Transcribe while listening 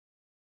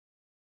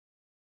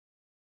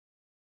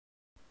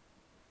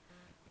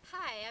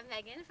I'm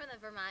Megan from the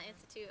Vermont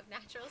Institute of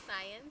Natural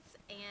Science,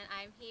 and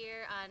I'm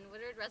here on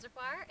Woodard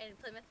Reservoir in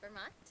Plymouth,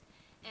 Vermont.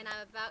 And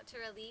I'm about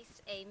to release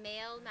a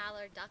male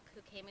mallard duck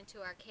who came into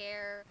our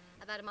care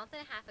about a month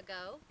and a half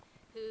ago,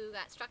 who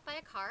got struck by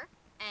a car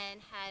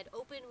and had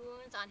open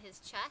wounds on his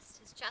chest.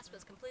 His chest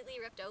was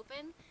completely ripped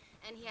open,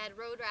 and he had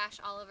road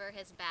rash all over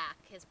his back.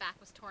 His back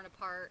was torn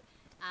apart,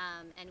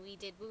 and we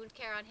did wound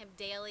care on him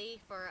daily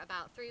for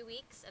about 3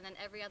 weeks, and then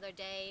every other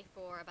day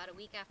for about a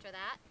week after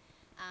that.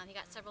 He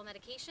got several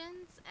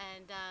medications,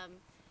 and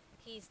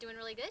he's doing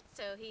really good,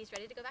 so he's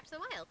ready to go back to the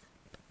wild.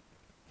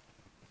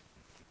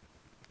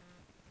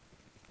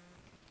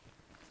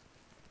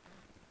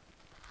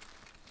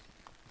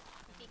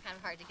 It'd be kind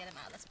of hard to get him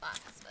out of this box,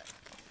 but...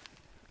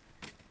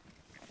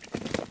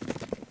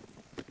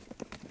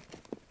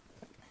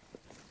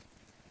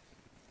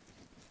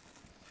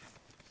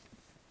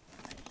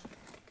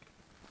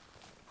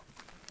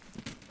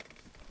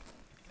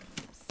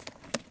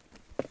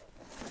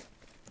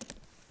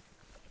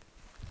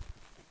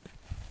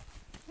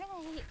 Right,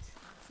 let's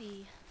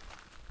see,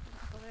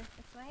 over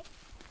this way.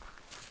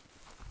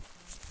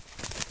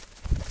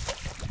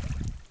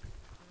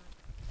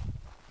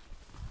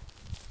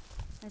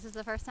 This is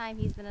the first time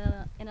he's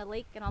been in a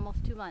lake in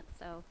almost 2 months,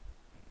 so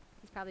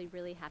he's probably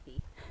really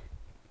happy.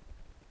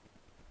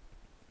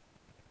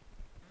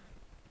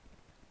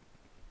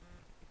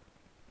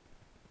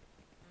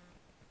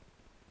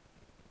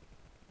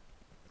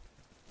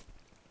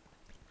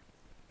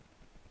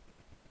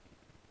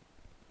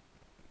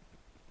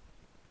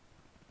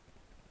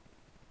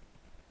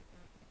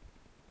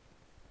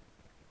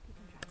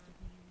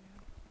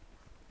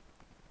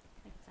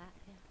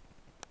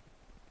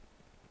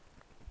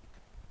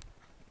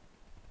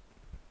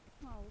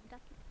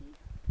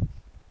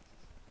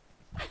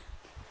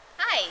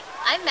 Hi,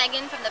 I'm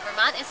Megan from the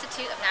Vermont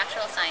Institute of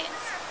Natural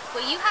Science.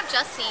 What you have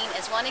just seen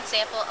is one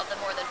example of the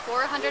more than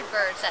 400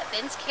 birds that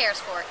VINS cares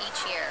for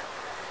each year.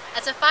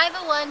 As a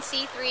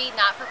 501c3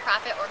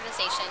 not-for-profit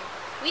organization,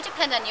 we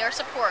depend on your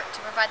support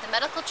to provide the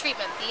medical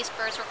treatment these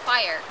birds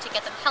require to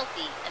get them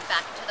healthy and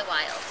back into the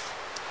wild.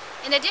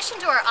 In addition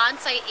to our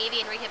on-site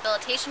avian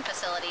rehabilitation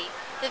facility,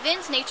 the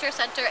VINS Nature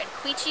Center in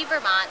Quechee,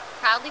 Vermont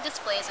proudly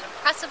displays an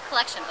impressive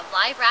collection of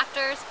live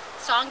raptors,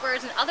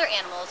 songbirds, and other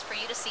animals for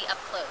you to see up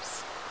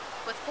close.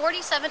 With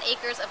 47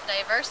 acres of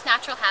diverse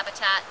natural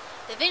habitat,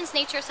 the VINS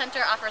Nature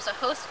Center offers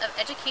a host of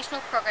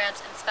educational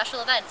programs and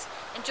special events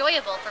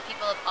enjoyable for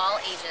people of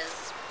all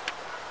ages.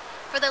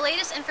 For the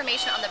latest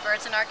information on the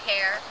birds in our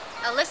care,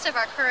 a list of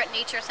our current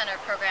Nature Center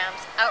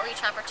programs,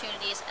 outreach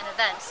opportunities, and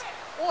events,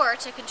 or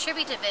to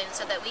contribute to VINS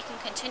so that we can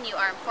continue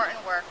our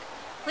important work,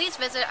 please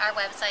visit our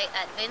website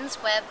at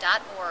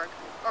vinsweb.org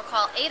or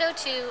call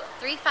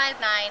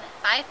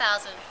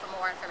 802-359-5000 for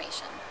more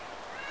information.